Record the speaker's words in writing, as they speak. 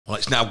Well,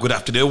 it's now good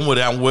afternoon. We're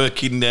now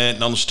working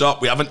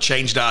non-stop. We haven't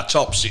changed our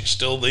tops. It's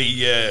still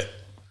the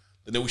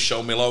new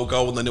Show Me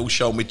logo and the new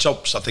Show Me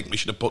tops. I think we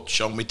should have put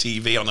Show Me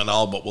TV on and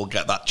all, but we'll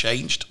get that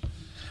changed.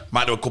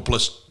 Might do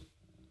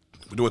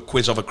we do a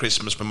quiz over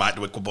Christmas. We might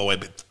do a couple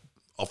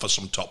offer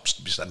some tops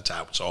to be sent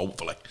out. So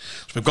hopefully,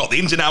 so we've got the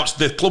ins and outs.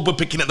 The club we're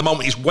picking at the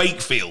moment is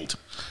Wakefield.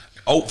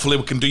 Hopefully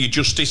we can do you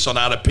justice on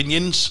our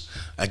opinions.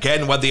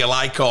 Again, whether you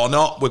like or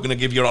not, we're going to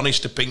give you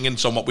honest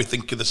opinions on what we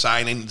think of the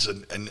signings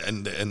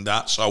and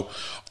that. So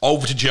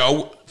over to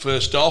Joe,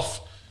 first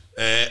off.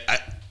 We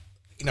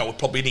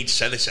probably need to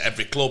say this at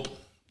every club.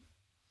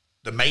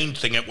 The main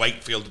thing at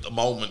Wakefield at the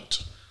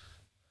moment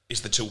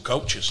is the two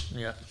coaches.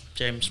 Yeah,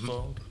 James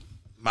Ford.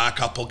 Mark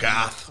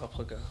Applegarth.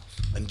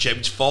 And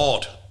James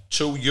Ford.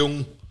 Two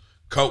young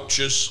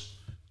coaches.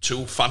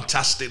 Two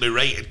fantastically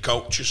rated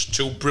coaches,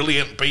 two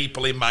brilliant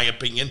people in my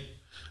opinion.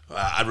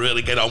 I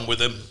really get on with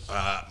them.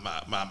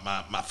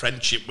 My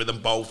friendship with them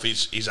both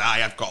is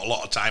high. I've got a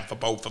lot of time for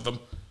both of them.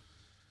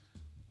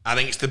 I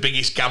think it's the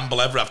biggest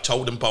gamble ever. I've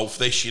told them both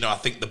this. I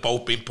think they've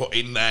both been put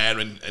in there,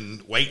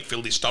 and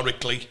Wakefield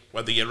historically,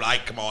 whether you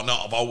like them or not,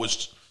 have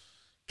always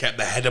kept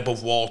their head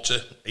above water.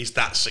 Is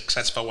that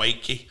success for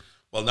Wakey?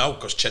 Well, no,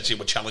 because Chelsea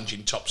were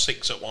challenging top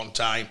six at one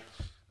time.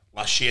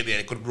 Last year they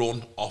had a good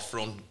run,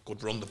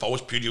 good run. They've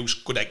always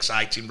produced good,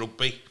 exciting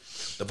rugby.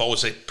 They've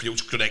always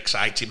produced good,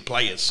 exciting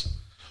players.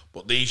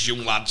 But these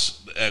young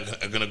lads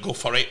are going to go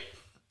for it.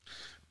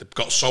 They've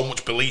got so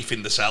much belief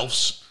in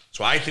themselves.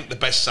 So I think the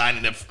best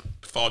signing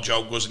before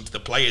Joe goes into the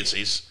players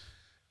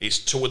is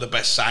two of the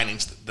best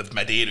signings that they've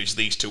made here is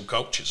these two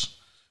coaches.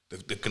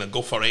 They're going to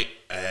go for it.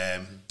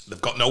 They've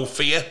got no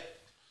fear.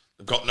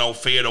 They've got no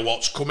fear of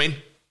what's coming.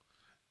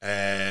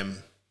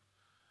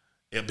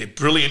 It'll be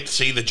brilliant to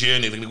see the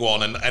journey they're going to go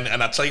on.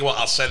 And I'll tell you what,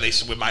 I'll say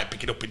this, and we might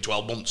pick it up in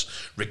 12 months.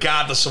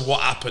 Regardless of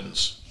what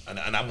happens, and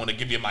I'm going to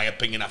give you my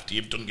opinion after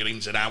you've done your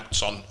ins and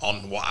outs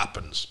on what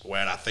happens,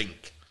 where I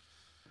think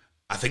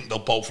they'll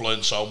both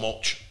learn so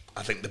much.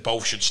 I think they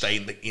both should stay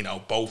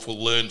both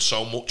will learn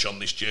so much on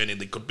this journey.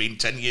 They could be in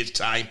 10 years'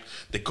 time,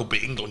 they could be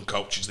England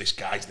coaches, these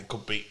guys. They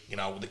could be,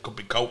 they could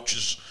be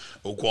coaches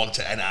who go on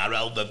to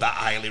NRL. They're that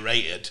highly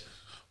rated.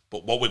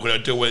 But what we're going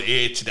to do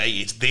here today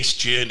is this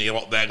journey,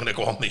 what they're going to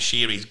go on this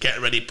year is get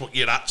ready, put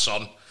your hats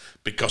on,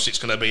 because it's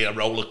going to be a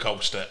roller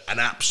coaster, an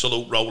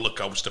absolute roller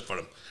coaster for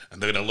them.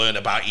 And they're going to learn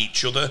about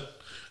each other.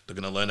 They're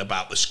going to learn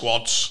about the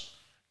squads.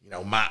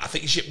 Mark, I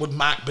think would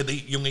Mark be the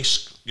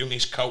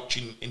youngest coach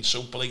in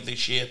Super League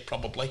this year,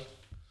 probably.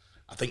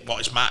 I think,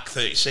 what is Mark,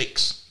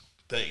 36,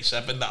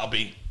 37? That'll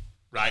be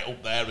right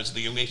up there as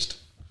the youngest.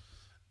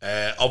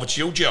 Over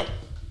to you, Joe.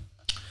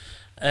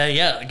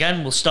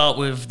 Again, we'll start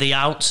with the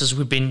outs as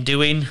we've been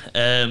doing.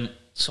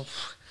 So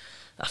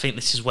I think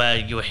this is where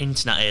you were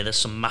hinting at here. There's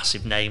some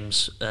massive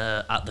names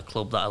at the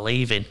club that are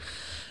leaving.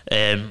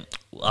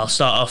 I'll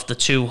start off the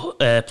two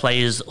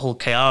players that Hull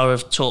KR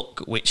have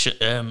took, which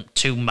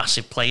two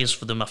massive players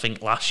for them, I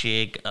think, last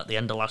year, at the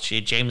end of last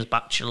year, James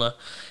Batchelor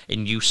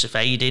and Yusuf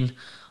Aydin.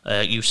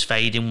 Yusuf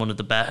Aydin,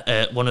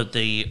 one of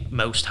the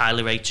most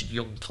highly rated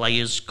young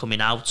players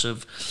coming out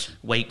of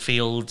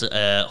Wakefield.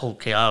 Hull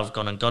KR have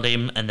gone and got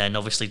him, and then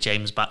obviously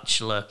James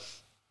Batchelor.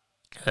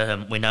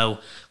 We know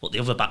what the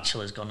other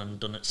Batchelor's gone and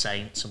done at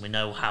Saints, and we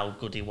know how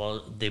good he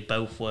was. They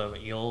both were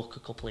at York a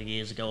couple of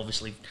years ago.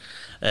 Obviously,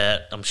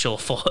 I'm sure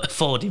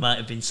Fordy might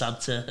have been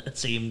sad to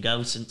see him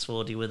go, since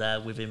Fordy were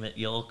there with him at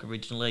York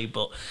originally.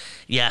 But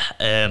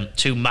yeah,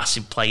 two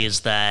massive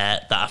players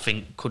there that I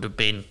think could have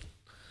been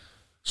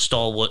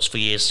stalwarts for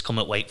years to come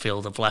at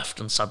Wakefield have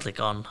left and sadly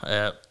gone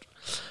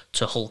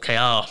to Hull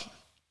KR.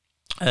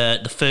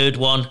 The third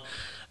one,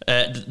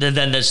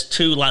 then there's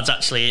two lads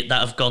actually that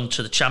have gone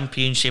to the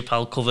Championship.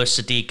 I'll cover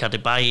Sadiq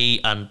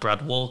Adebiyi and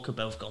Brad Walker,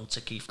 both gone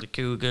to Keighley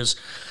Cougars.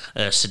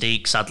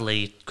 Sadiq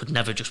sadly could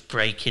never just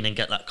break in and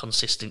get that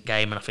consistent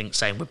game, and I think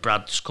same with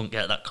Brad, just couldn't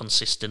get that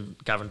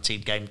consistent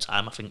guaranteed game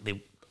time. I think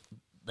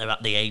they're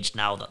at the age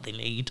now that they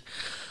need.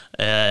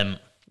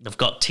 They've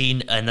got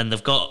and then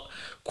they've got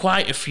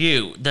quite a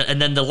few.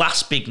 And then the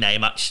last big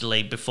name,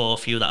 actually, before a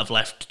few that have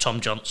left,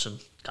 Tom Johnstone,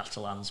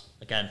 Catalans.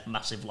 Again,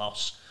 massive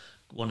loss.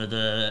 One of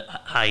the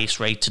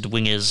highest rated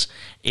wingers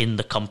in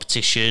the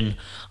competition.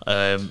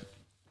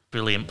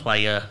 Brilliant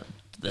player.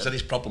 He's had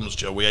his problems,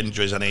 Joe, with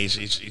injuries, and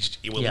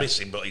he will miss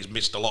him, but he's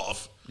missed a lot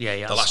of...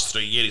 The last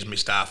 3 years, he's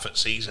missed half a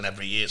season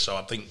every year, so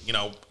I think,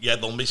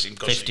 they'll miss him.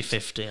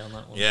 50-50 on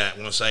that one. Yeah, I'm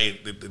going to say...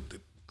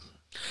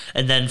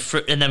 And then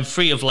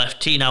three have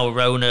left. Tinirau,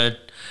 Arona,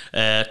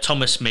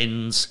 Thomas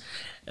Mins.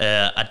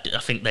 I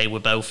think they were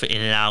both in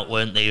and out,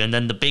 weren't they? And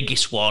then the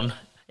biggest one,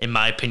 in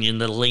my opinion,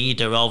 the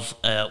leader of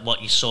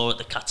what you saw at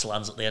the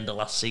Catalans at the end of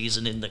last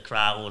season in the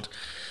crowd,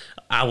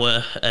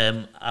 our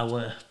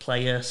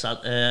player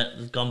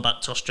has gone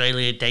back to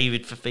Australia,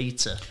 David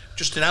Fifita.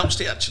 Just announced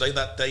it, actually,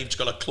 that Dave's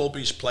got a club.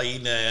 He's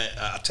playing,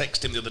 I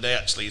texted him the other day,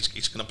 actually,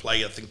 he's going to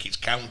play, I think it's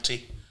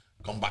County.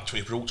 Gone back to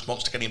his roots,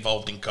 wants to get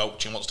involved in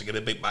coaching, wants to get a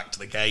bit back to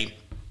the game.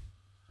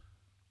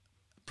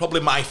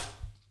 Probably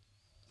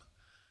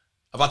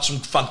I've had some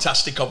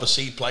fantastic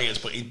overseas players,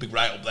 but he'd be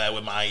right up there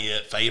with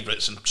my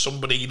favourites. And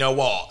somebody, you know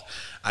what?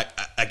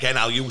 Again,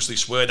 I'll use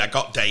this word. I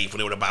got Dave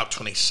when he was about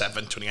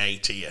 27,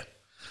 28 here.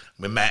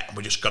 We met and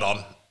we just got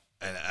on.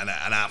 And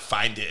I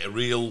find it a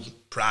real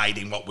pride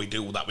in what we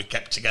do, that we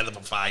kept together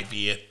for 5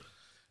 years.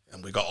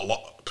 And we got a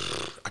lot.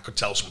 I could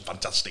tell some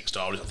fantastic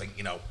stories. I think,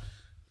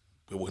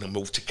 we were going to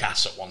move to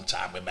Cass at one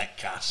time. We met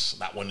Cass.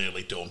 That were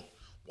nearly done.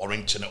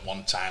 Warrington at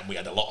one time. We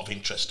had a lot of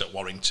interest at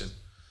Warrington.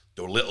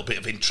 There were a little bit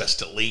of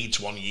interest at Leeds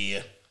one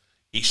year.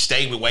 He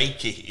stayed with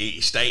Wakey.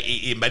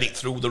 He made it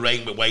through the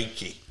rain with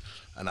Wakey.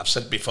 And I've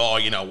said before,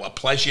 a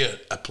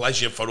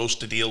pleasure for us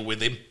to deal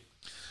with him.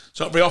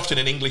 So very often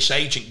an English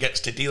agent gets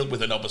to deal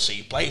with an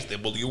overseas player. They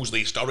will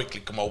usually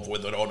historically come over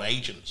with their own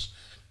agents.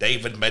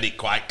 David made it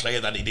quite clear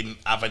that he didn't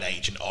have an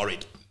agent, or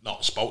he'd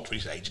not spoke to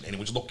his agent, and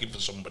he was looking for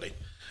somebody.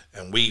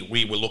 And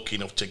we were lucky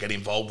enough to get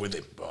involved with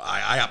him. But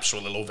I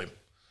absolutely love him.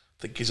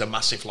 I think he's a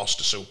massive loss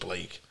to Super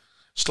League.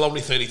 Still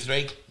only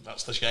 33.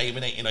 That's the shame,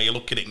 isn't it? You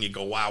look at it and you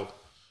go, wow.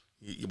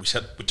 We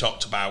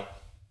talked about,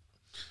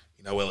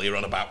 earlier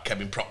on about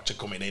Kevin Proctor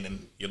coming in,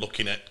 and you're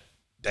looking at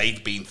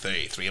Dave being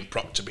 33 and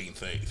Proctor being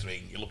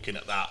 33. You're looking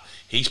at that.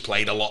 He's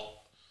played a lot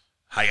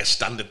higher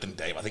standard than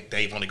Dave. I think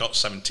Dave only got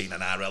 17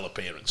 NRL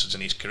appearances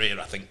in his career.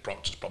 I think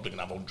Proctor's probably going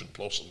to have 100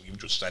 plus. And you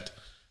just said,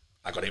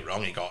 I got it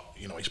wrong.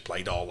 He's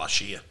played all last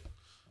year.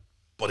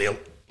 But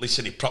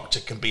if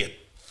Proctor can be a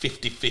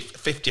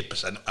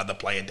 50% of the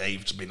player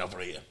Dave's been over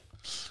here.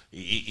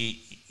 We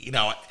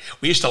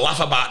used to laugh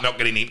about not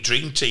getting in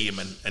Dream Team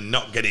and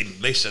not getting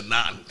this and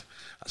that. And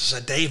as I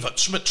said, Dave, at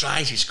some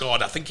tries he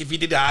scored, I think if he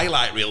did a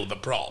highlight reel of a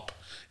prop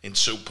in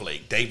Super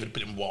League, David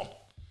put him one.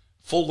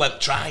 Full length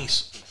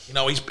tries.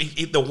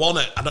 He the one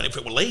at, I don't know if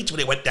it were Leeds, but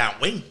he went down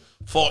wing,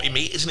 40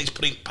 metres, and he's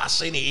putting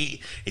passing.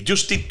 He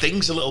just did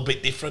things a little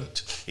bit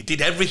different. He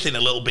did everything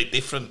a little bit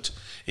different.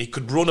 He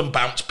could run and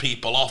bounce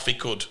people off.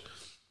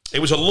 It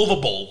was a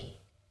lovable,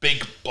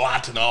 big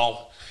lad and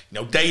all.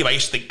 Dave, I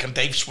used to think, can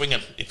Dave swing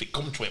him? If it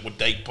come to it, would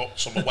Dave put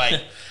some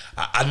away?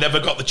 I never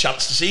got the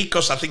chance to see,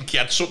 because I think he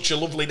had such a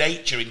lovely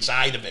nature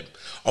inside of him.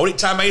 Only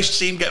time I used to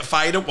see him get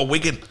fired up was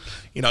Wigan.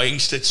 He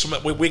used to,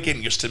 something with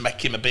Wigan used to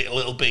make him a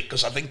little bit,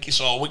 because I think he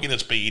saw Wigan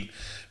as being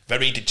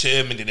very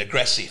determined and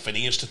aggressive, and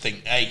he used to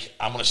think, hey,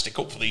 I'm going to stick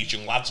up for these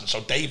young lads. And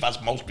so Dave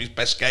has most of his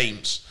best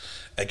games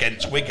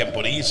against Wigan,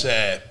 but he's...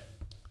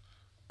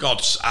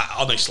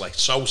 honestly,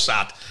 so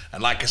sad.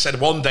 And like I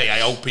said, one day I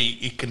hope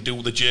he can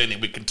do the journey.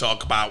 We can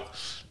talk about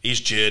his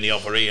journey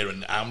over here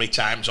and how many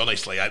times,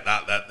 honestly,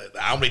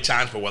 how many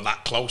times we were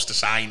that close to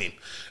signing.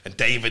 And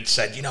David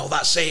said,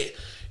 that's it.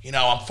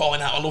 I'm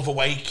falling out of love for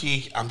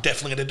Wakey. I'm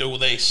definitely going to do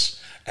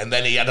this. And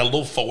then he had a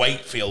love for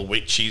Wakefield,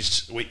 which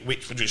was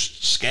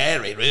just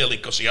scary, really,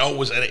 because he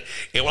always had it.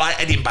 It was like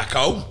heading back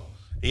home.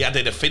 He had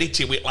an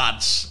affinity with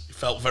lads. He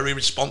felt very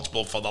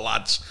responsible for the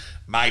lads.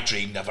 My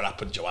dream never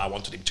happened, Joe. I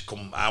wanted him to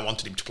come. I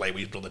wanted him to play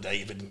with his brother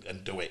David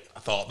and do it. I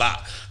thought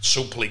that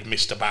Super League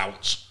missed a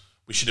bounce.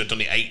 We should have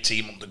done it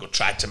 18 months ago,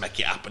 tried to make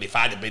it happen. If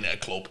I'd have been at a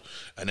club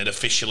and an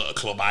official at a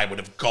club, I would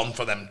have gone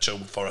for them too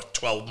for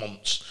 12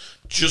 months,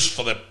 just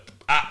for the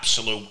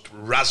absolute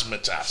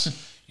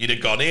razzmatazz. You'd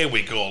have gone, here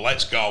we go,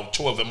 let's go.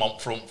 2 of them on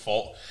front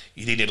foot.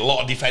 You needed a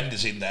lot of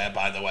defenders in there,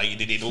 by the way. You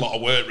need a lot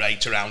of work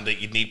rate around it.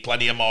 You'd need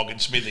plenty of Morgan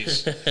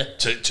Smithies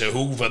to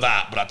hoover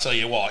that. But I tell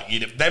you what,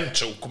 you'd have them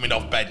 2 coming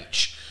off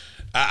bench.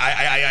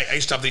 I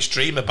used to have this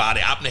dream about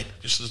it happening.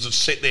 Just to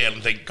sit there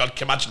and think, God,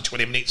 can you imagine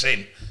 20 minutes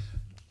in,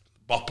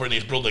 Bopper and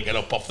his brother get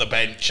up off the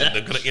bench, and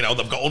they've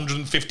got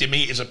 150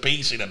 metres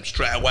apiece in them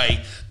straight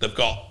away. They've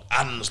got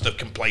hands that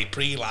can play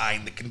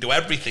pre-line, they can do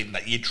everything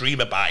that you dream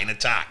about in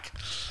attack.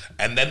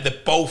 And then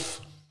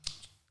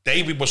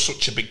David was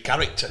such a big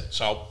character.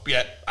 So,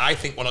 yeah, I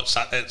think one of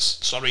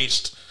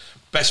Surrey's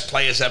best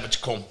players ever to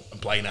come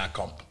and play in our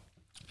comp.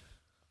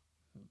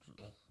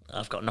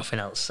 I've got nothing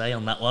else to say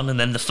on that one. And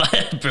then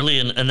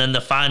brilliant. And then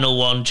the final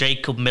one,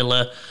 Jacob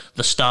Miller,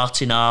 the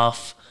starting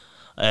half,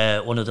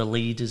 one of the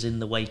leaders in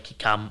the Wakey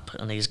camp,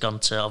 and he's gone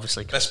to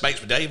obviously best mates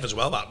with Dave as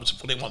well. That was a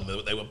funny one.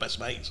 They were best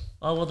mates.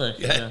 Oh, were they?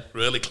 Yeah.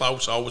 Really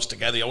close, always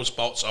together. He always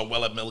spoke so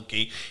well at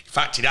Milky. In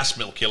fact, he'd ask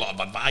Milky a lot of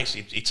advice.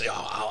 He'd say,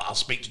 I'll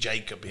speak to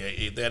Jacob.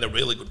 They had a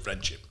really good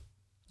friendship.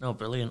 Oh,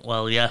 brilliant.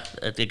 Well, yeah,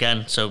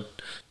 again, so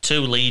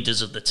 2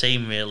 leaders of the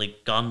team really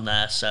gone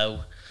there,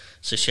 so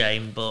it's a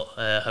shame, but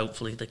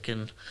hopefully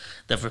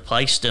they've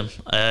replaced them.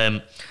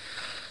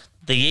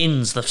 The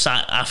Inns, they've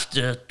signed,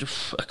 after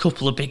a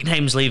couple of big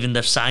names leaving,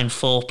 they've signed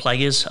 4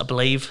 players, I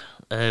believe.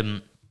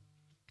 The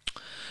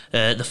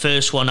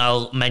first one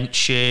I'll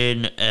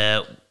mention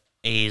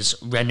is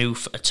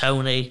Renouf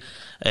Atoni.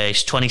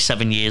 He's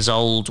 27 years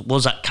old,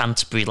 was at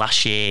Canterbury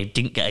last year,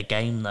 didn't get a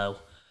game though.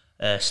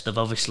 So they've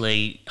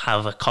obviously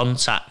have a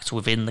contact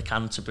within the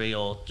Canterbury,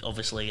 or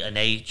obviously an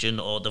agent,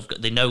 or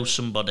they know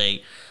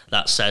somebody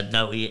that said,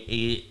 no,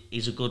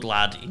 he's a good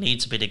lad, he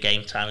needs a bit of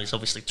game time. He's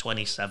obviously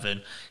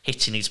 27,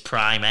 hitting his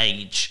prime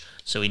age,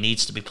 so he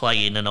needs to be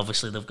playing, and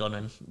obviously they've gone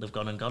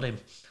and got him.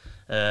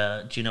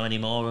 Do you know any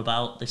more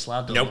about this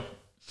lad? Nope.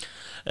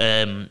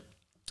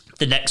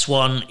 The next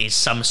one is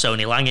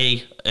Samisoni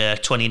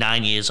Langi,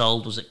 29 years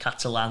old, was at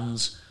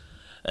Catalans.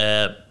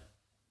 I'd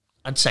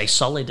say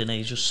solid, and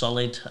he's just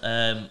solid.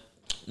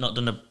 Not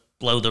done to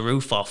blow the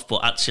roof off,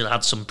 but actually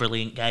had some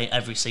brilliant game.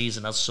 Every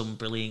season has some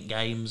brilliant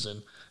games,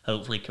 and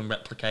hopefully can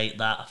replicate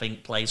that. I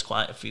think plays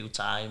quite a few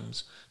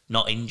times,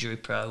 not injury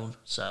prone.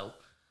 So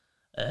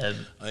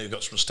you've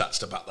got some stats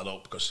to back that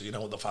up, because you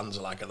know what the fans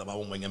are like at the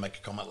moment when you make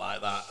a comment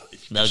like that.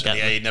 If They'll get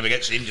he never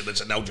gets injured, they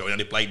say, no, Joe, he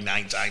only played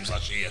 9 times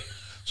last year.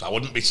 So I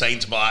wouldn't be saying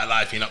to like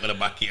that if you're not going to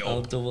back it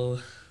up.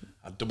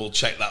 I'd double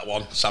check that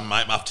one. Sam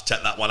might have to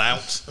take that one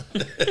out.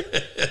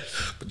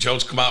 But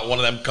Joe's come out with one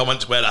of them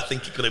comments where I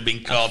think he could have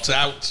been caught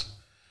out.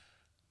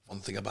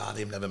 One thing about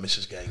him, never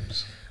misses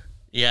games.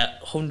 Yeah,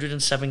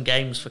 107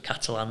 games for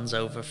Catalans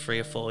over 3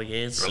 or 4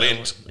 years.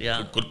 Brilliant. So,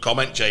 yeah. Good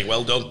comment, Jay.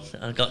 Well done.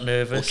 I got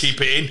nervous. We'll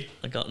keep it in.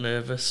 I got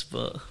nervous,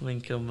 but I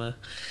think I'm...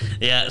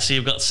 yeah, so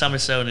you've got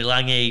Samisoni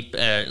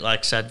Langi, like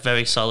I said,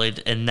 very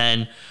solid. And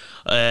then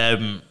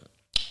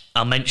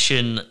I'll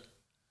mention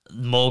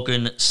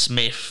Morgan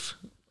Smith,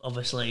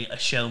 obviously a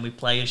show-me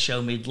player,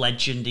 show-me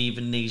legend,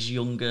 even in his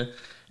younger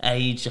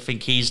age. I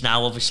think he's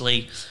now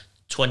obviously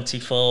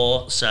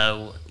 24,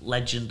 so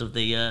legend of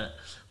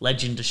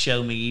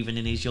show me even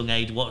in his young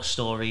age. What a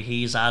story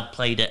he's had,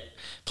 played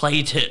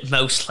at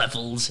most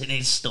levels in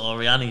his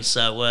story, and he?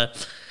 So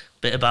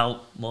bit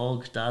about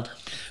Morg, Dad.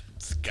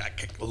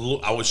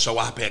 I was so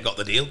happy I got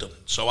the deal done.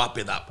 So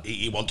happy that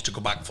he wanted to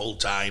go back full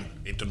time.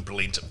 He'd done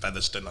brilliant at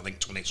Featherstone. I think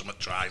 20-something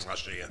tries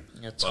last year.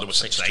 Yeah, so it was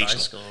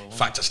sensational. In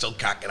fact, I still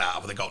can't get out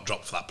of it. They got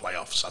dropped for that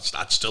playoffs.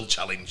 I'd still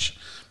challenge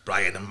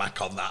Brian and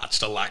Mac on that. I'd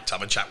still like to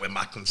have a chat with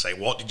Mac and say,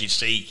 what did you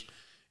see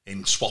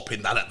in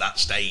swapping that at that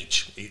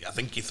stage? I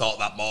think he thought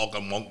that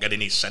Morgan won't get in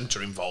his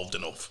centre involved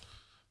enough.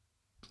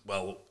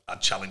 Well,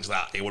 I'd challenge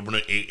that. He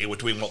was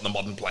doing what the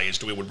modern players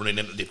do. He was running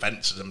into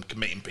defences and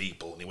committing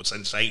people, and he was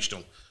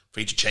sensational. For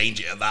you to change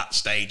it at that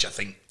stage, I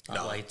think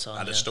I'd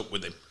have stuck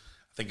with him.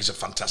 I think he's a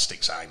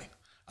fantastic signing.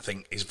 I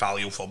think his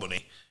value for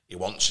money. He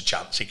wants a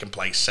chance. He can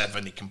play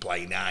 7, he can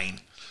play 9.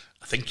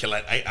 I think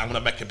I'm going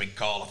to make a big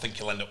call. I think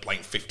he'll end up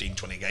playing 15,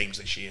 20 games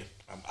this year.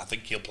 I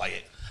think he'll play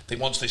it. I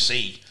think once they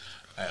see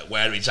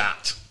where he's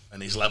at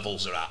and his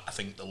levels are at, I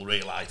think they'll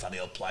realise that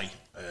he'll play.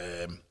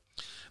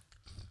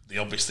 They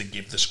obviously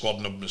give the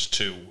squad numbers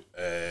to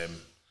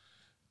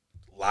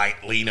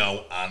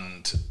Lino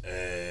and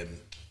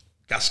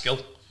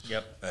Gaskill.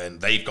 Yep.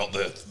 And they've got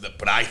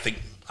but I think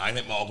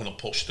Morgan will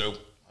push through.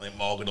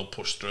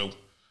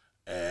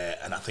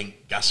 And I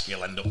think Gaskill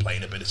will end up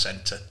playing a bit of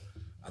centre.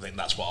 I think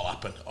that's what'll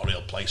happen, or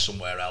he'll play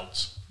somewhere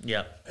else.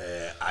 Yeah.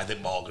 I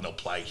think Morgan will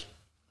play.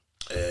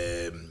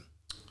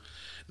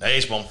 Now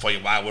here's one for you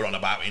while we're on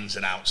about ins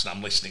and outs, and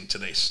I'm listening to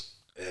this.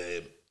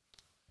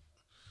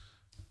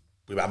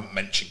 We haven't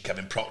mentioned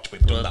Kevin Proctor.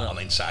 We've done that on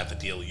Inside the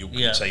Deal. You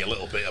can say a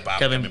little bit about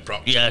Kevin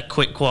Proctor. Yeah,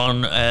 quick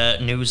one.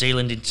 New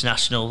Zealand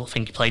international. I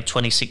think he played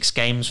 26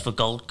 games for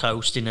Gold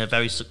Coast in a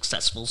very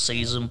successful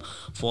season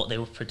for what they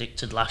were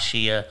predicted last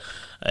year.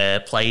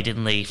 Played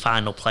in the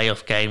final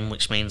playoff game,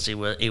 which means he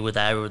were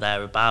there or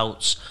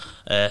thereabouts.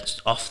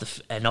 Off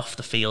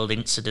the field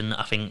incident,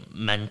 I think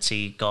meant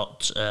he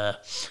got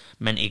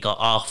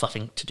off, I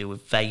think, to do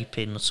with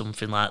vaping or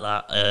something like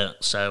that.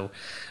 So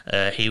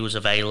he was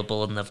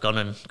available, and they've gone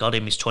and got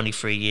him. He's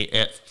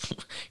 23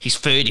 he's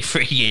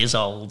 33 years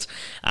old,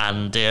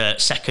 and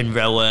second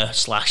rower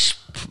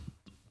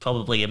 /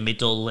 probably a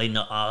middle in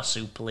our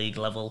Super League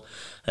level.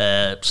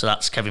 So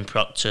that's Kevin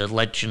Proctor,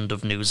 legend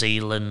of New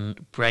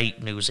Zealand,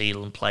 great New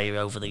Zealand player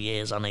over the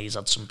years, and he's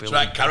had some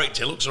brilliant. Right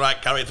character, looks the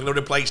right character. If they're going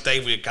to replace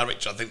Dave with a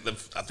character, I think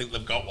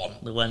they've got one.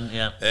 They went,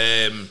 yeah.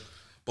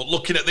 But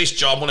looking at this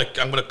job,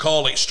 I'm going to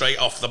call it straight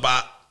off the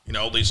bat. You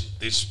know, we've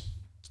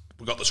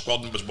got the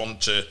squad numbers 1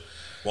 to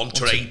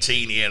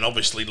 18 here, and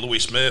obviously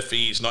Lewis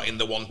Murphy is not in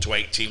the 1 to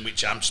 18,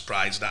 which I'm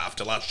surprised at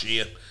after last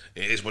year.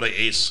 It is what it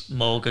is.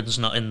 Morgan's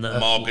not in there.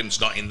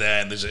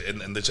 And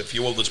there's a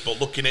few others. But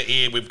looking at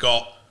here, we've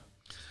got.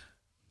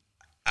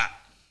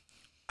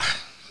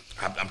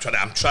 I'm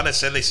trying to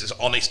say this as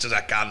honest as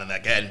I can, and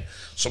again,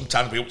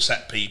 sometimes we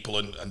upset people,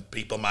 and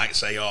people might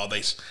say, "Oh,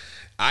 this."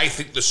 I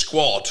think the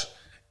squad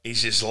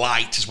is as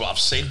light as what I've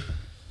seen,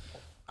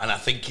 and I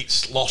think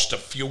it's lost a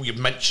few. You've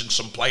mentioned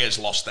some players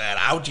lost there.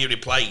 How do you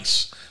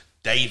replace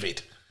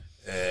David?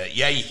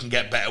 You can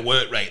get better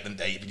work rate than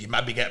David. You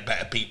maybe get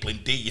better people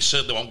in D. You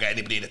certainly won't get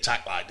anybody in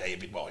attack like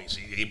David was.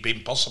 It'd be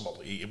impossible.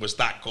 He was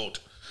that good.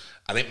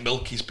 I think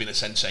Milky's been a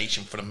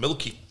sensation for him.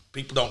 Milky,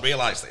 people don't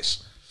realise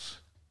this.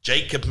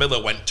 Jacob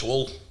Miller went to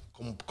Hull,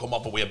 come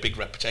over with a big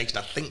reputation,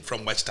 I think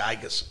from West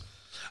Tigers.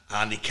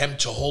 And he came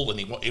to Hull and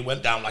he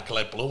went down like a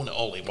lead balloon at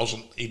Hull. It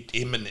wasn't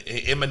him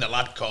and a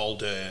lad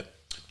called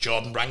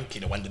Jordan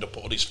Rankin who ended up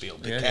at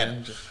Huddersfield. They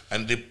came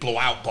and they blew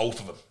out both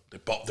of them.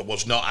 There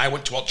was no. I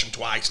went to watch him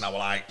twice, and I was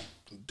like,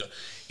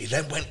 he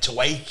then went to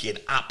Wakey and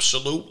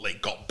absolutely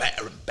got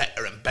better and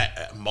better and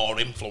better and more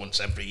influence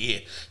every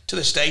year. To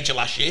the stage of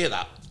last year,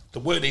 that the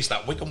word is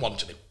that Wigan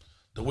wanted him.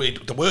 The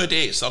word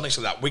is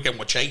honestly that Wigan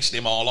were chasing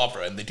him all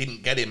over, and they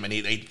didn't get him, and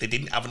they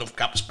didn't have enough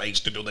cap space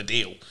to do the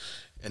deal.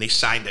 and he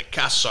signed at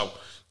Cass. So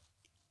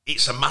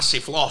it's a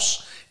massive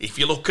loss. If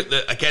you look at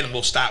again,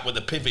 we'll start with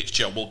the pivots,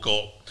 Joe. We'll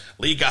go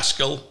Lee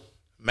Gaskell,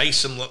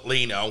 Mason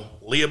Leno,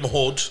 Liam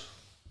Hood,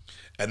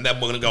 and then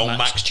we're going to go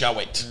Max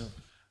Jowett.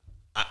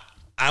 Yeah.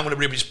 I'm going to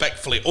be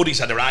respectfully. Uddy's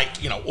had a right,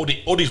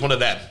 Uddy's one of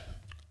them,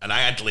 and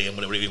I had Liam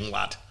when he was a young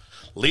lad.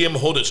 Liam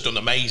Hood has done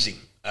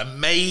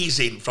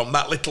amazing from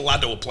that little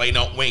lad who was playing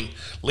on wing.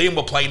 Liam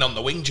were playing on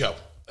the wing, Joe,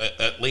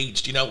 at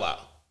Leeds. Do you know that?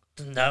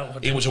 No.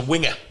 He was a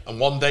winger, and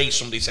one day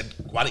somebody said,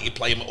 "Why don't you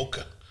play him at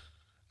hooker?"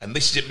 And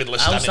this is in middle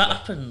of standing. How's that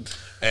happened?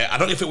 I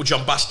don't know if it was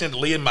John Bastin.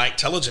 Liam might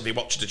tell us if he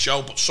watched the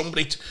show, but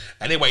somebody.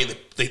 Anyway,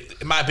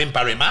 it might have been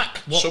Barry Mack.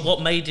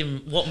 What made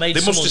him? What made?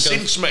 They must have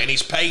seen something in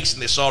his pace,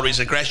 and they saw his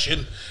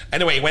aggression.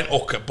 Anyway, he went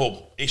hooker, boom,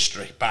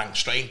 history, bang,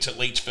 straight into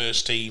Leeds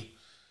first team,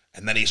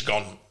 and then he's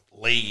gone.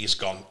 He's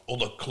gone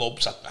other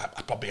clubs.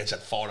 I probably had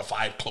 4 or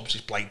 5 clubs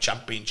he's played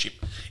championship.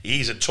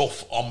 He's a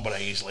tough hombre,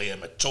 he's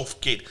Liam, a tough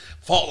kid.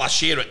 Thought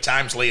last year at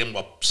times Liam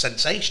was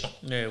sensational.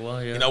 Yeah,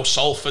 well, yeah.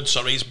 Salford,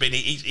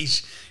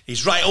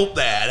 he's right up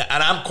there,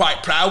 and I'm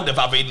quite proud of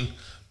having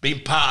been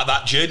part of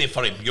that journey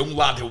for him. Young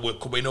lad who were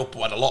coming up,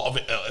 who had a lot of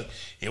it.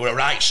 He was a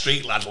right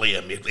street lad,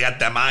 Liam. He had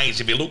them eyes.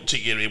 If he looked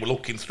at you, he was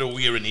looking through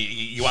you, and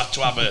you had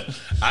to have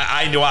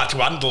I knew how to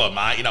handle him.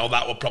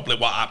 That was probably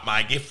what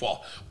my gift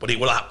was. But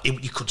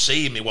you could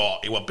see him. He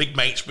was big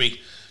mates with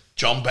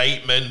John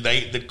Bateman.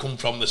 They'd come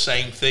from the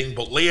same thing.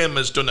 But Liam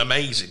has done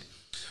amazing.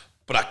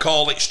 But I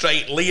call it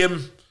straight.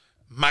 Liam,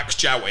 Max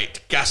Jowett,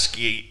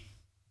 Gasky,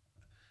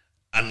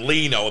 and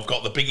Leno have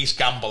got the biggest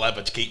gamble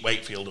ever to keep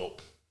Wakefield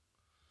up.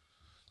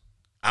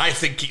 I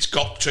think it's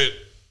got to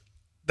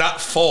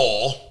that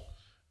 4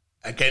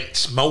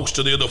 against most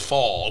of the other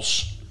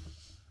 4s.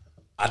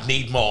 I'd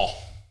need more.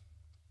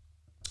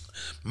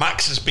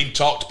 Max has been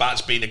talked about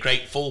as being a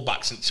great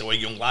fullback since he was a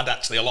young lad.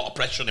 Actually, a lot of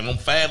pressure on him,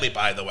 unfairly,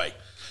 by the way.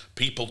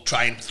 People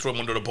try and throw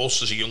him under a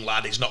bus as a young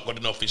lad. He's not good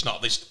enough. He's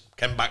not this.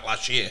 Came back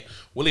last year.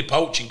 Willie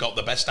Poaching got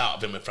the best out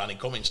of him with Franny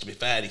Cummins, to be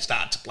fair. He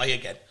started to play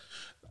again.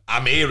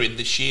 I'm hearing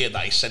this year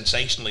that he's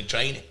sensational in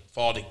training.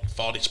 Fordy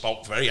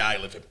spoke very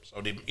highly of him.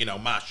 So did,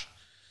 Mash.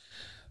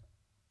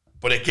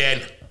 But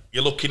again,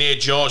 you're looking here,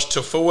 George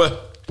Tafua,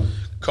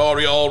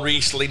 Corey Hall,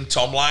 Reece Lynn,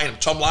 Tom Lynham.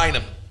 Tom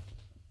Lynham,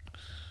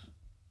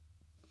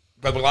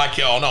 whether we like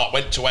it or not,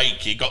 went to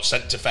Wake, he got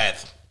sent to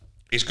Feth.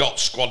 He's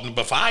got squad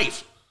number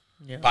 5.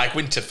 Yeah. By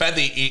going to Feth,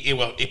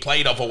 he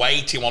played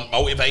overweight, he wasn't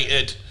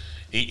motivated.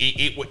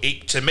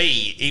 To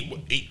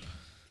me,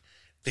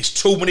 there's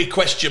too many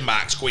question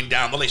marks going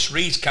down the list.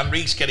 Can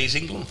Reece get his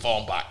England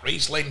form back?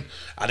 Reece Lynn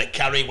had a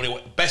carry when he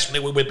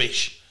was with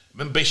Bish.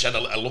 When Bish had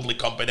a lovely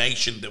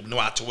combination, they knew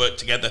how to work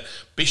together.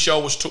 Bish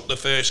always took the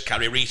first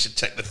carry, Reece would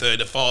take the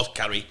third or fourth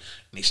carry,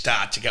 and he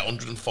started to get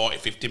 140,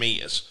 50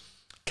 metres.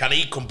 Can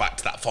he come back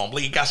to that form?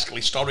 Lee Gaskell,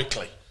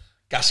 historically,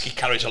 Gasky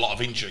carries a lot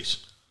of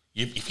injuries.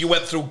 If you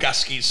went through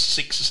Gasky's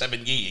 6 or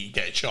 7 years, you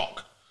get a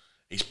shock.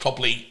 He's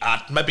probably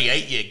had maybe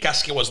 8 years.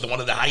 Gasky was one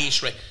of the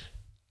highest.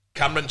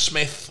 Cameron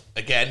Smith,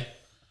 again,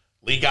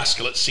 Lee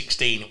Gaskell at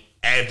 16.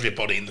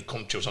 Everybody in the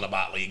country was on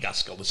about Lee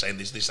Gaskell. They're saying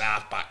there's this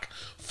halfback,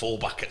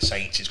 fullback at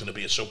Saints. He's going to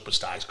be a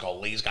superstar. He's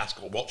called Lee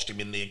Gaskell. Watched him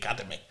in the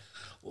academy.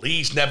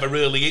 Lee's never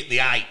really hit the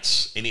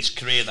heights in his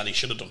career that he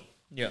should have done.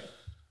 Yeah.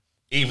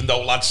 Even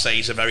though lads say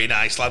he's a very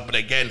nice lad. But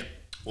again,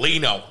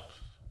 Leno,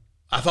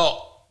 I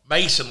thought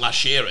Mason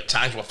last year at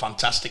times were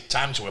fantastic.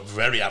 Times were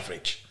very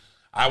average.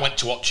 I went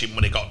to watch him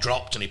when he got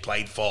dropped and he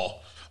played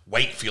for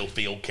Wakefield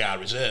Field Car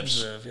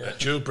Reserves at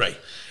Dewsbury.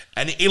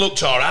 And he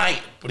looked all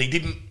right, but he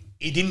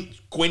didn't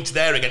go into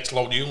there against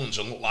low Newlands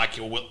and look like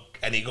he was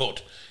any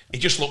good. He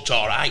just looked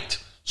all right.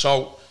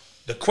 So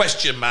the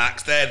question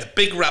marks there, the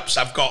big raps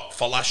I've got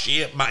for last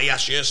year, Matty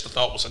Ashurst I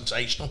thought was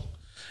sensational.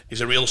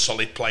 He's a real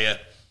solid player.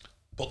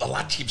 But the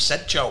lad you've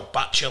said, Joe,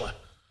 Batchelor,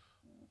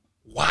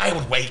 why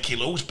would Wakey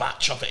lose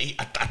Batchelor?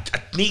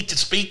 I need to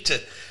speak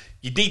to,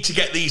 you need to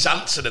get these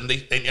answered and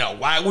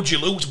why would you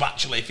lose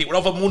Batchelor? If it were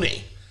over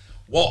money,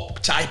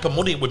 what type of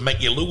money would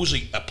make you lose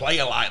a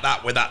player like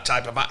that with that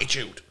type of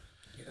attitude?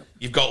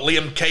 You've got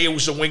Liam Kay,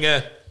 who's a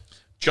winger,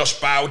 Josh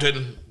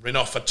Bowden,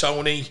 Renoff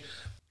Tony,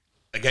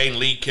 again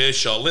Lee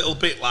Kershaw, a little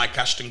bit like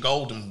Ashton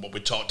Golden, what we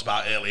talked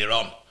about earlier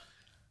on.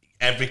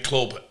 Every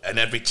club and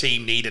every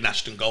team need an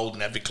Ashton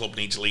Golden, every club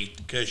needs a Lee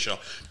Kershaw.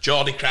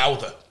 Geordie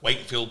Crowther,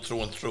 Wakefield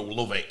through and through,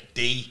 love it.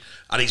 D,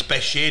 and his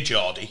best year,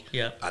 Geordie.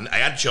 Yeah. And I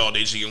had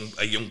Geordie as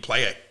a young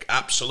player,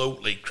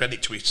 absolutely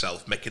credit to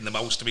himself, making the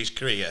most of his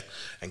career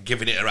and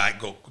giving it a right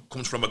go.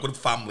 Comes from a good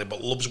family,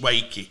 but loves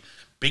Wakey.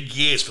 Big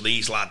years for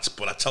these lads,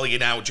 but I tell you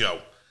now, Joe,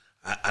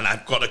 and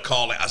I've got to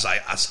call it as I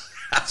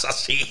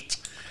see it.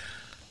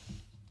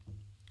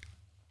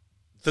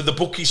 They're the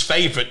bookies'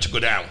 favourite to go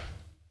down.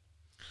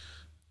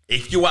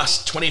 If you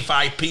ask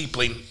 25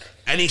 people in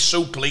any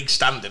Super League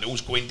standard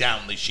who's going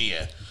down this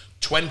year,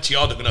 20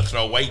 odd are going to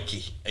throw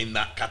Wakey in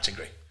that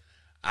category.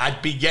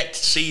 I'd be yet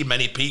to see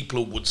many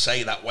people who would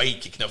say that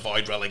Wakey can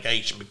avoid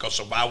relegation because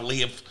of how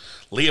Lee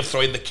have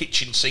throwing the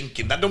kitchen sink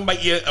in. That doesn't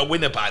make you a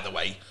winner, by the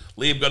way.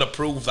 Lee have got to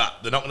prove that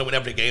they're not going to win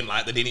every game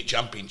like they did in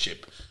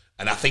Championship.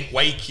 And I think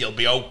Wakey will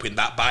be hoping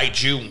that by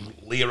June,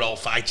 Lee are all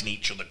fighting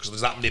each other because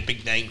there's that many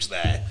big names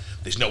there.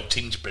 There's no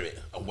team spirit.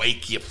 And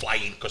Wakey are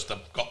flying because they've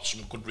got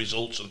some good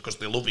results and because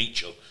they love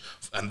each other.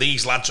 And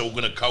these lads are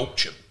going to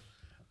coach them.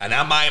 And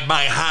now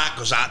my heart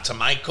goes out to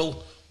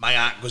Michael. My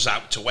heart goes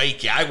out to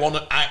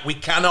Wakey. We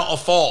cannot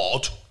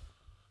afford,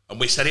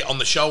 and we said it on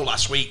the show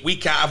last week, we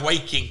can't have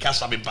Wakey and Cass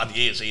having bad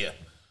years here.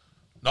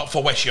 Not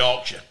for West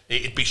Yorkshire.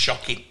 It'd be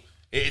shocking.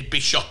 It'd be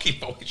shocking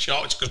for West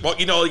Yorkshire because what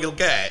you'll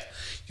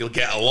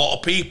get a lot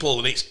of people,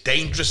 and it's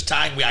dangerous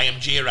time with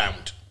IMG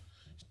around.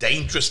 It's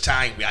dangerous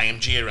time with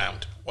IMG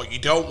around. What you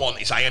don't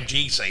want is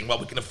IMG saying, well,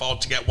 we can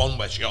afford to get one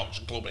West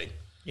Yorkshire club in.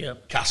 Yeah.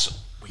 Cass,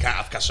 we can't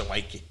have Cass and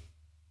Wakey.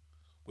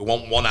 We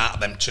want one out of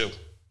them too.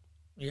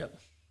 Yep.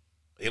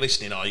 Are you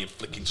listening or are you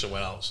flicking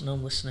somewhere else? No,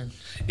 I'm listening.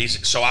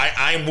 So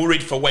I'm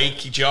worried for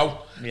Wakey, Joe.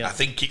 Yeah. I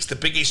think it's the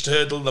biggest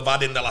hurdle they've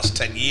had in the last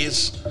 10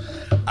 years.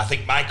 I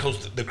think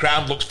the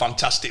ground looks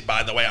fantastic,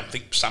 by the way. I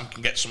think Sam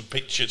can get some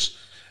pictures.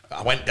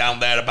 I went down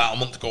there about a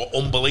month ago.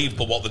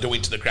 Unbelievable what they're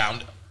doing to the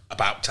ground.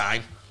 About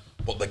time.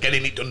 But they're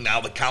getting it done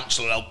now. The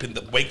council are helping.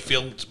 The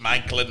Wakefield,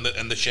 Michael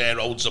and the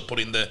shareholders are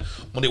putting the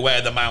money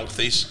where the mouth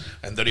is,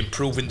 and they're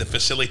improving the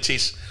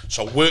facilities.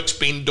 So work's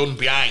being done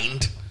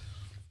behind,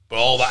 but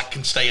all that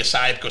can stay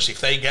aside because if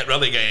they get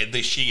relegated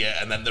this year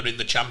and then they're in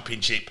the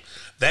championship,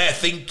 they're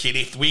thinking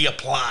if we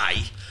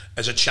apply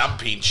as a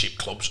championship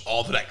clubs,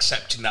 or they're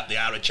accepting that they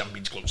are a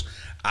championship clubs.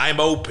 I'm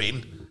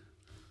hoping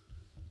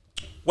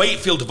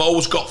Wakefield have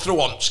always got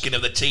through on skin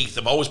of the teeth.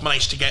 They've always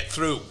managed to get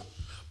through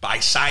by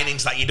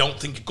signings that you don't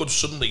think are good,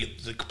 suddenly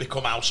they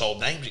become household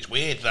names. It's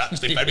weird. They're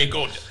actually very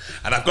good.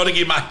 And I've got to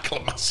give Michael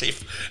a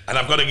massive, and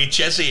I've got to give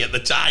Chessie at the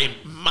time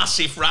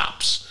massive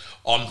raps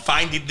on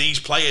finding these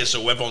players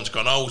who everyone's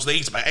gone, oh, who's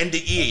these? By end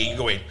of year, you're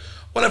going,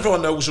 well,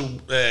 everyone knows who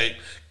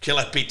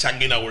Kilepi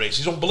Tanginoa is.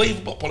 He's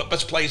unbelievable. One of the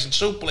best players in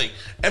Super League.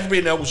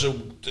 Everybody knows who.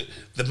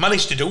 They've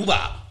managed to do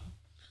that.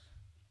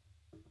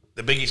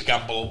 The biggest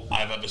gamble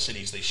I've ever seen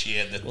is this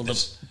year.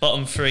 The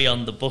bottom three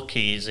on the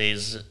bookies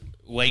is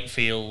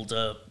Wakefield.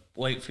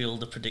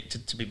 Wakefield are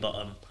predicted to be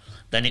bottom.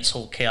 Then it's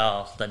Hull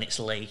KR. Then it's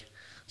Lee.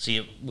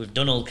 So we've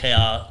done Hull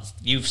KR.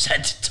 You've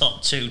said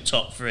top two,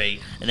 top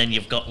three, and then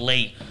you've got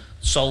Lee,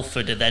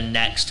 Salford, and then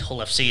next Hull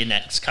FC,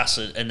 next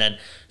Castle, and then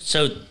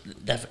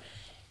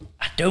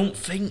I don't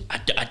think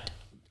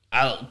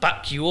I'll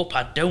back you up.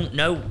 I don't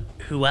know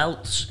who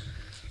else,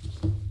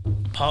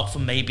 apart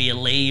from maybe a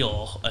Lee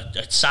or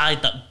a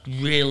side that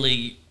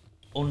really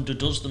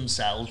underdoes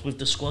themselves with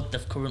the squad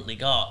they've currently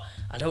got.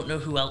 I don't know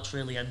who else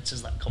really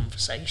enters that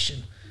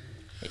conversation.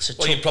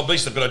 Your problem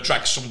is they've got to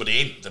drag somebody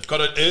in. They've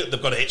got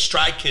to hit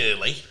strike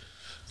early.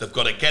 They've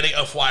got to get it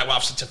off while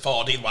we've to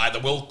 14, while the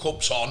World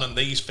Cup's on, and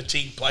these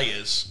fatigued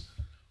players,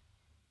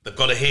 they've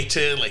got to hit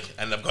early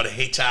and they've got to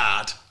hit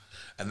hard,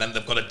 and then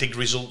they've got to dig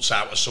results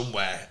out of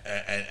somewhere,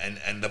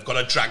 and they've got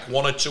to drag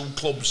one or two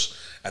clubs.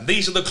 And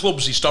these are the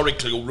clubs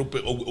historically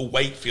who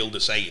Wakefield are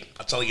saying.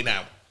 I tell you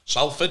now,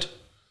 Salford,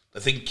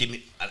 they're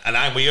thinking, and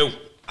I'm with you,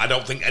 I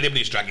don't think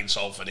anybody's dragging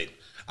Salford in.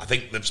 I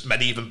think they've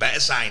made even better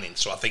signings.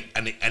 So I think,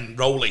 and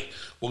Rowley,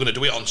 we're going to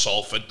do it on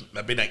Salford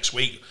maybe next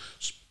week.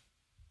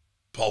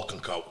 Paul can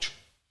coach.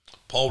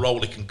 Paul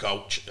Rowley can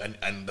coach,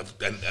 and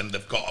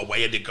they've got a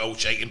way of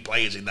negotiating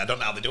players in. I don't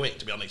know how they do it,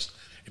 to be honest.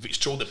 If it's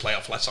true they play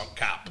off less on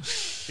cap,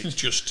 it's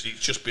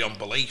just beyond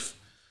belief.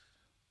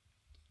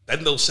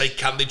 Then they'll say,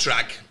 can they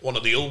drag one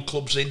of the old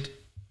clubs in?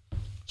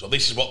 So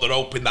this is what they're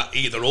hoping, that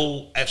either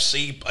Hull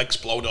FC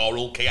explode or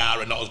Hull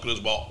KR are not as good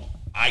as what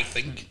I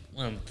think.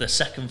 Well, the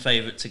second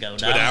favourite to go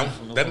down.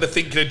 Then they're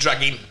thinking of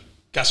dragging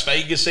Cas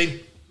Vegas in.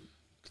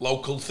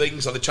 Local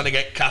things. Are they trying to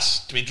get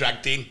Cas to be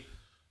dragged in?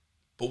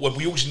 But when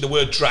we're using the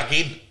word drag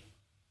in,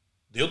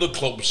 the other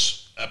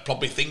clubs are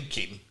probably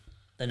thinking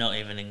they're not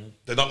even in.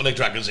 They're not going to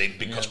drag us in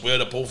because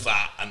we're above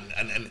that.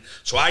 And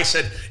so I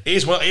said,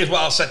 here's what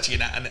I said to you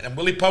now. And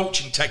Willie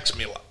Poaching texted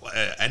me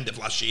end of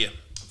last year.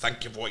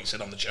 Thank you for what you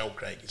said on the show,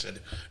 Craig. He said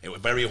it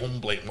was very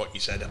humbling what you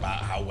said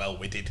about how well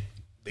we did.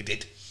 They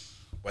did.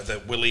 Whether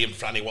Willie and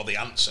Franny were the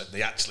answer,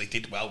 they actually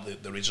did well.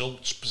 The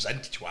results,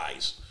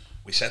 percentage-wise,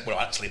 we said were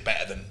actually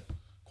better than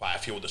quite a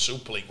few of the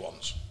Super League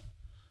ones.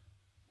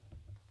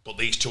 But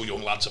these two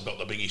young lads have got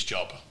the biggest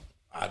job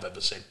I've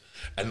ever seen.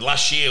 And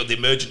last year, the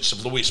emergence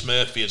of Lewis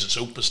Murphy as a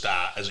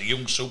superstar, as a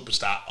young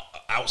superstar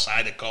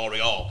outside of Corey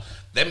Hall,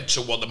 them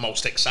two were the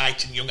most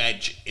exciting young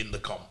edge in the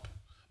comp.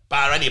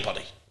 Bar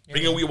anybody.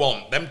 Bring who you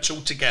want. Them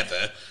two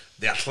together,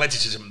 the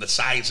athleticism, the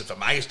size of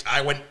them.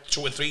 I went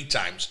 2 or 3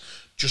 times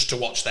just to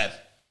watch them.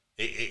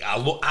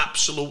 I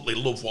absolutely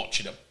love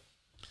watching them.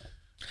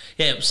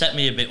 Yeah, it upset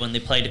me a bit when they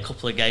played a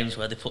couple of games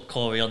where they put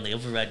Corey on the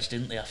other edge,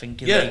 didn't they? I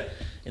think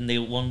in the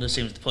Wonder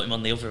seems to put him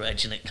on the other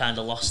edge, and it kind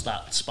of lost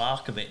that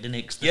spark a bit, didn't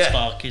it? Because the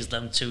spark is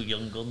them two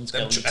young guns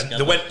going together. And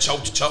they went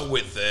toe-to-toe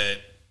with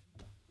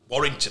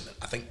Warrington.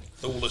 I think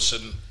Thulis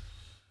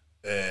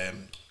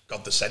and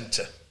got the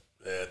centre,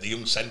 the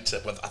young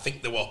centre. But I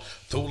think they were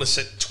Thulis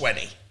at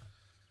 20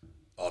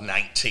 or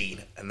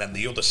 19, and then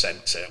the other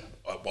centre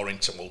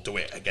Warrington will do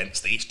it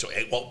against these two.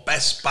 What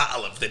best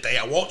battle of the day?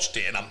 I watched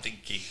it and I'm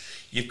thinking,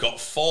 you've got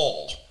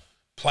 4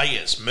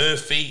 players,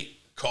 Murphy,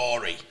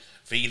 Corey,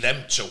 v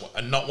them 2,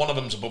 and not one of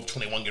them's above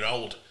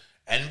 21-year-old.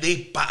 And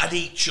they battered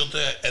each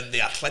other and they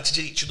athleted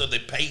each other, they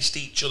paced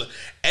each other.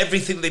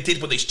 Everything they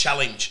did with this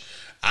challenge.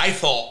 I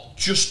thought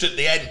just at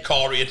the end,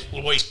 Corey and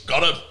Lewis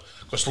got him.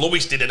 Because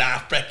Lewis did an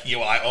half break and you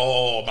were like,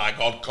 oh my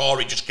God,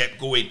 Corey just kept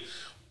going.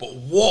 But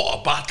what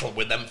a battle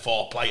with them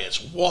 4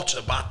 players. What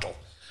a battle.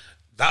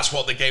 That's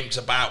what the game's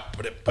about.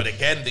 But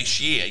again,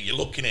 this year, you're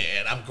looking at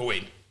it and I'm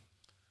going,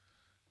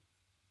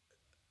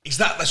 is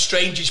that the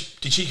strangest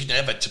decision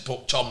ever to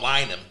put Tom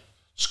Lynham,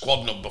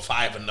 squad number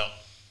 5, and not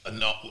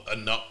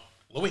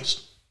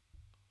Lewis?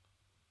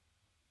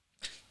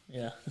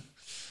 Yeah.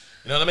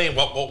 You know what I mean?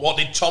 What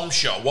did Tom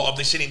show? What have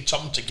they seen in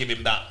Tom to give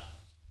him that?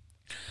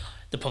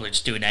 They're probably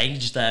just doing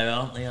age there,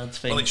 aren't they? I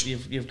think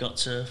you've got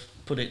to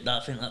put it.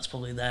 I think that's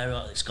probably there.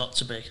 It's got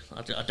to be.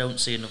 I don't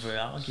see another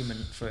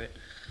argument for it.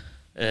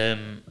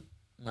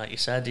 Like you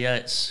said, yeah,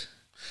 it's.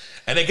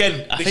 And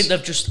again, I think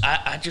they've just.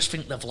 I just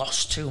think they've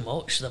lost too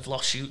much. They've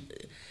lost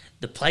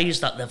the players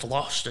that they've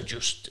lost are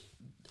just.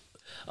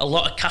 A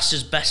lot of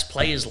Cass's best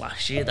players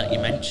last year that you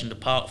mentioned,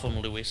 apart from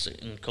Lewis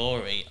and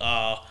Corey,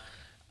 are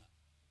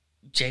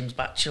James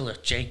Batchelor,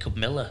 Jacob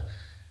Miller.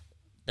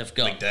 They've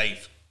got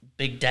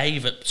Big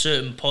Dave at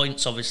certain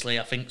points, obviously.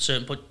 I think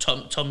certain point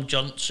Tom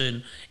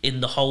Johnson in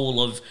the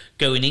whole of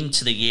going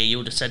into the year, you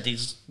would have said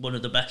he's one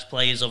of the best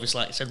players, obviously,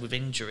 like I said, with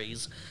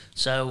injuries.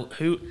 So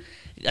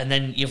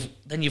then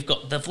you've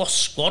got they've lost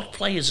squad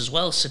players as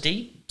well.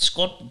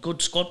 Sadiq,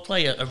 good squad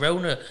player.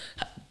 Arona,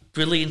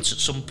 brilliant at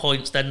some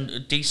points. Then a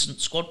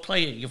decent squad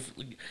player.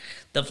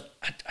 Well,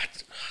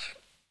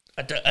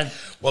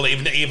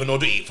 even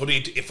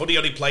if Uddy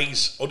only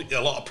plays,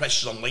 a lot of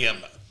pressure's on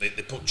Liam. They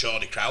put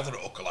Jordy Crowther at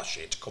hooker last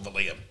year to cover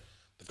Liam.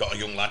 They've got a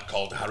young lad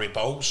called Harry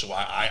Bowes, who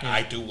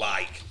I do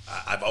like.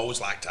 I've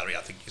always liked Harry.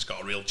 I think he's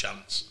got a real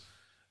chance.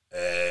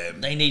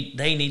 They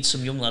need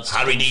some young lads.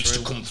 Harry needs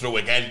to come through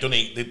again, doesn't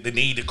he? They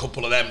need a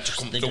couple of them to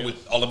come through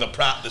with Oliver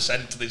Pratt, the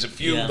centre. There's a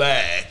few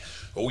there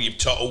who we've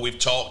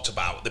talked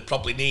about. They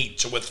probably need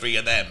 2 or 3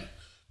 of them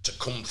to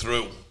come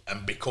through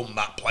and become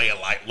that player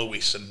like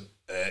Lewis and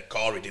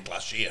Corey did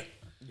last year.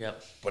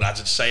 Yep. But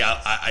as I say,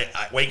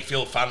 I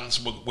Wakefield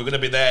fans, we're going to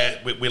be there.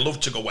 We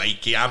love to go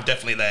Wakey. I'm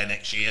definitely there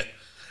next year.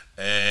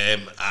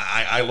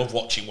 I love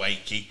watching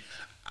Wakey.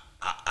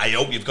 I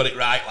hope you've got it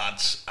right,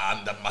 lads.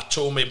 And I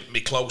told my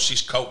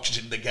closest coaches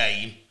in the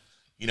game,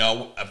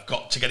 I've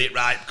got to get it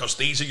right because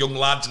these are young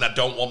lads and I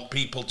don't want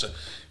people to...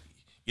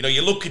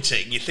 you look at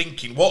it and you're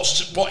thinking, what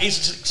is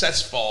a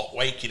success for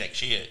Wakey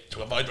next year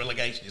to avoid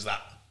relegation? Is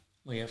that?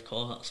 Well, yeah, of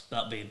course.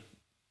 That'd be...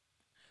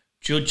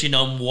 Judging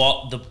on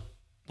what the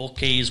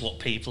bookies, what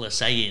people are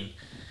saying,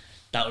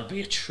 that would be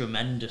a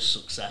tremendous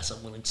success.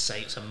 I'm willing to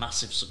say it's a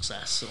massive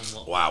success.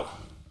 Wow.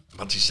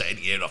 Imagine setting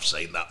a year off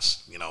saying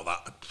that's,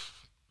 that...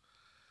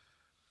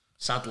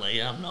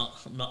 Sadly, I'm not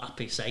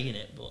happy saying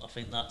it, but I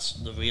think that's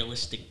the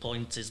realistic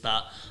point, is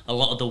that a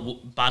lot of the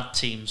bad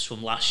teams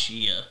from last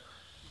year,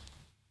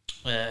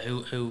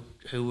 who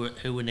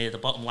were near the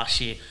bottom last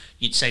year,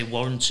 you'd say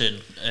Warrington,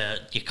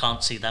 you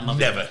can't see them.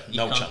 Never,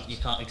 no chance. You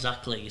can't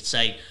exactly. You'd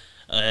say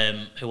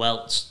who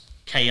else?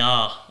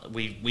 KR,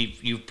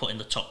 you've put in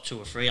the top 2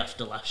 or 3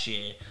 after last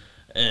year.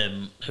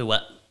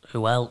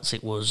 Who else?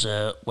 It was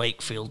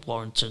Wakefield,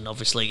 Warrington,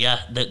 obviously.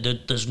 Yeah,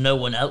 there's no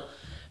one else.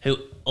 Who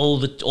all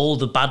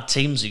the bad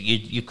teams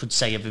you could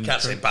say have improved.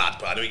 Can't say bad,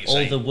 but I know what you're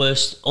saying.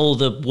 All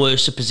the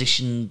worst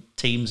position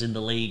teams in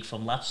the league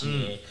from last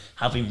year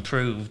have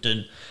improved,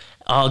 and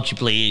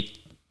arguably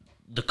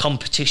the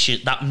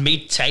competition, that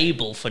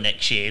mid-table for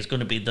next year, is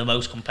going to be the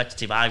most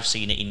competitive I've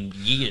seen it in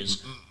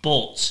years.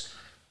 But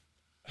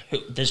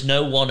there's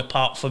no one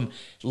apart from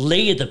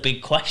Lee are the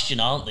big question,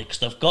 aren't they? Because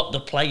they've got the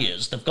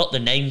players, they've got the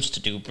names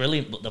to do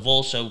brilliant, but they've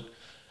also...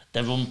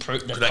 They're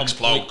unproved. Could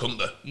explode, couldn't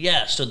they?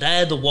 Yeah, so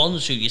they're the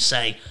ones who you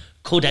say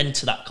could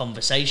enter that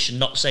conversation.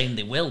 Not saying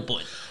they will,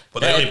 but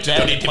the only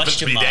difference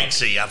between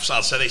Dexy,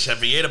 I'll say this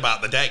every year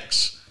about the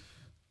Dex.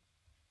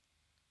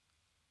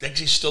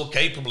 Dexy's still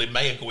capable in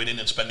May of going in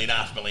and spending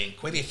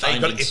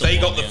 £500,000. If they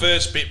got the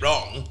first bit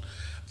wrong,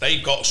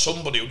 they've got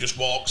somebody who just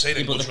walks in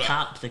and but goes... the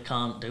cap, they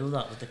can't do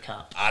that with the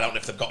cap. I don't know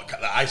if they've got a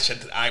cap. I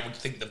would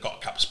think they've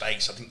got a cap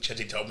space. I think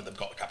Cheddy told me they've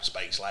got a cap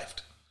space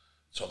left.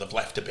 So they've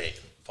left a bit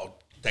for...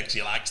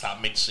 Dexy likes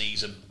that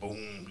mid-season,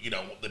 boom,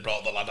 they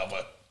brought the lad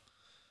over.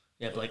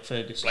 Yeah, Blake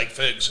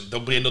Ferguson.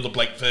 There'll be another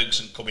Blake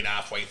Ferguson coming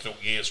halfway through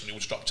years when he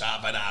was dropped out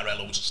of NRL,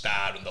 who was a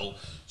star, and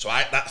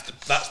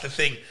that's the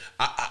thing.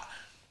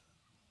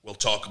 We'll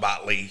talk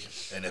about Lee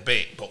in a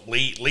bit, but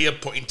Lee are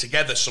putting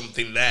together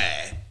something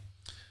there,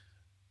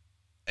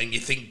 and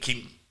you're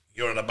thinking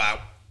you're on about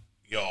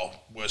your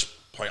worst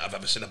point I've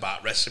ever seen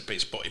about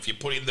recipes, but if you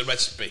put in the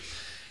recipe,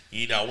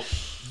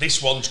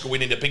 this one's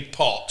going in a big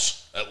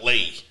pot at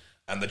Lee,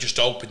 and they're just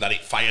hoping that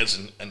it fires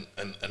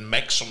and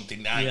makes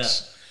something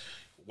nice.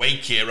 Yeah.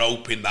 Wakey are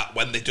hoping that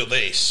when they do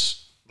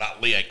this,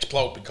 that Lee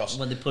explode, because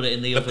when they put it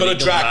in the oven,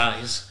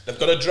 they've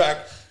got to drag.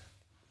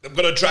 they've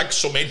got to drag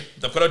some in.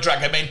 They've got to drag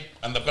him in,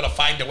 and they've got to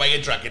find a way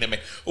of dragging him in.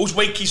 Who's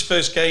Wakey's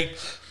first game?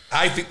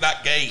 I think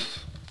that game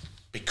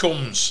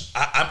becomes...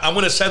 I'm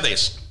going to say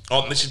this.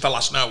 Oh, this is the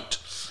last note.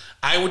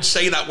 I would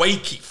say that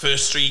Wakey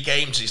first 3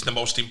 games is the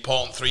most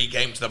important 3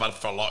 games they've had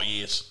for a lot of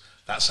years.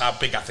 That's how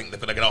big I think they're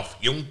going to get off.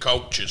 Young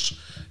coaches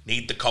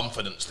need the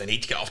confidence. They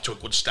need to get off to a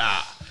good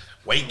start.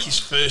 Wakey's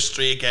first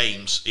 3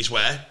 games is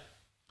where?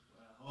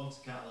 Home to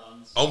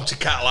Catalans. Home to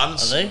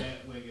Catalans. Are they?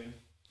 Wigan.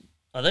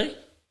 Are they?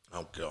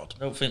 Oh, God. I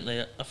don't think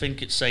they... I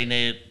think it's saying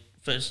here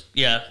first...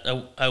 Yeah,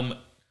 home...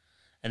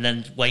 And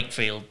then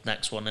Wakefield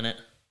next one, innit?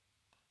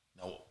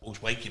 No, who's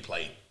Wakey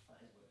playing?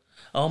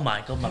 Oh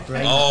my God, my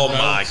brain. Oh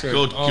my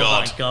good God! Oh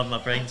my God, my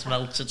brain's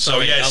melted.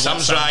 So yeah,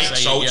 Sam's right.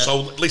 So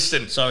yeah.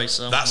 Listen. Sorry,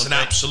 Sam. That's an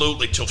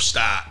absolutely tough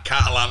start.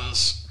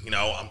 Catalans,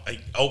 I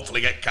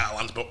hopefully get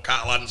Catalans, but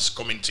Catalans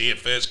coming to your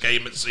first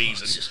game of the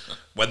season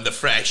when they're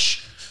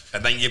fresh,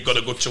 and then you've got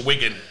to go to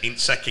Wigan in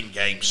second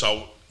game.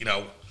 So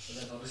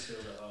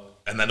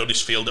and then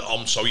Huddersfield at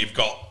home. So you've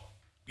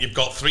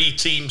got 3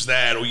 teams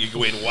there, or you're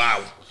going,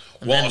 wow,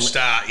 what a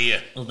start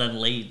here. Well,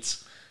 then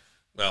Leeds.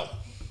 Well.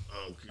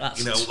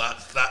 That's do tough.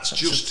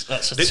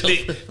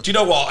 you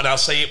know what? And I'll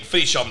say it,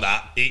 finish on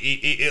that.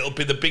 It'll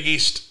be the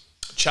biggest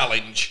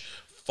challenge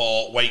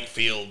for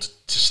Wakefield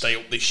to stay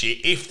up this year.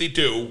 If they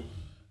do,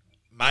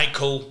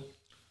 Michael,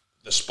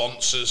 the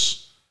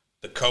sponsors,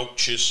 the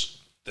coaches,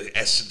 the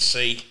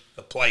S&C,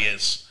 the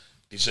players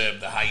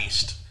deserve the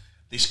highest.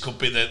 This could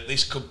be the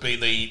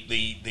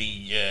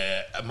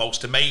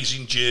most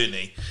amazing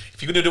journey.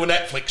 If you're going to do a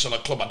Netflix on a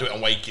club, I'd do it on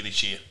Wakey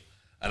this year.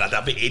 And I'd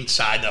have it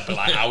inside, and I'd be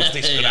like, how's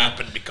this going to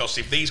happen? Because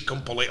if these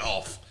can pull it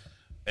off,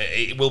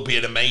 it will be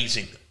an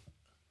amazing.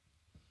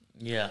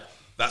 Yeah.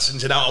 That's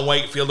ins and out on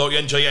Wakefield. Don't you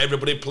enjoy it,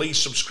 everybody? Please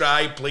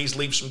subscribe. Please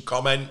leave some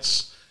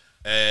comments.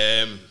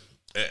 And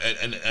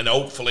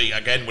hopefully,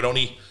 again, we're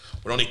only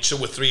 2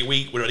 or 3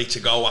 weeks. We're ready to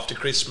go after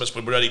Christmas.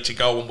 We're ready to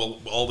go, and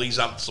all these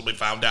answers will be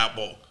found out.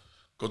 But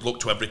good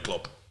luck to every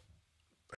club.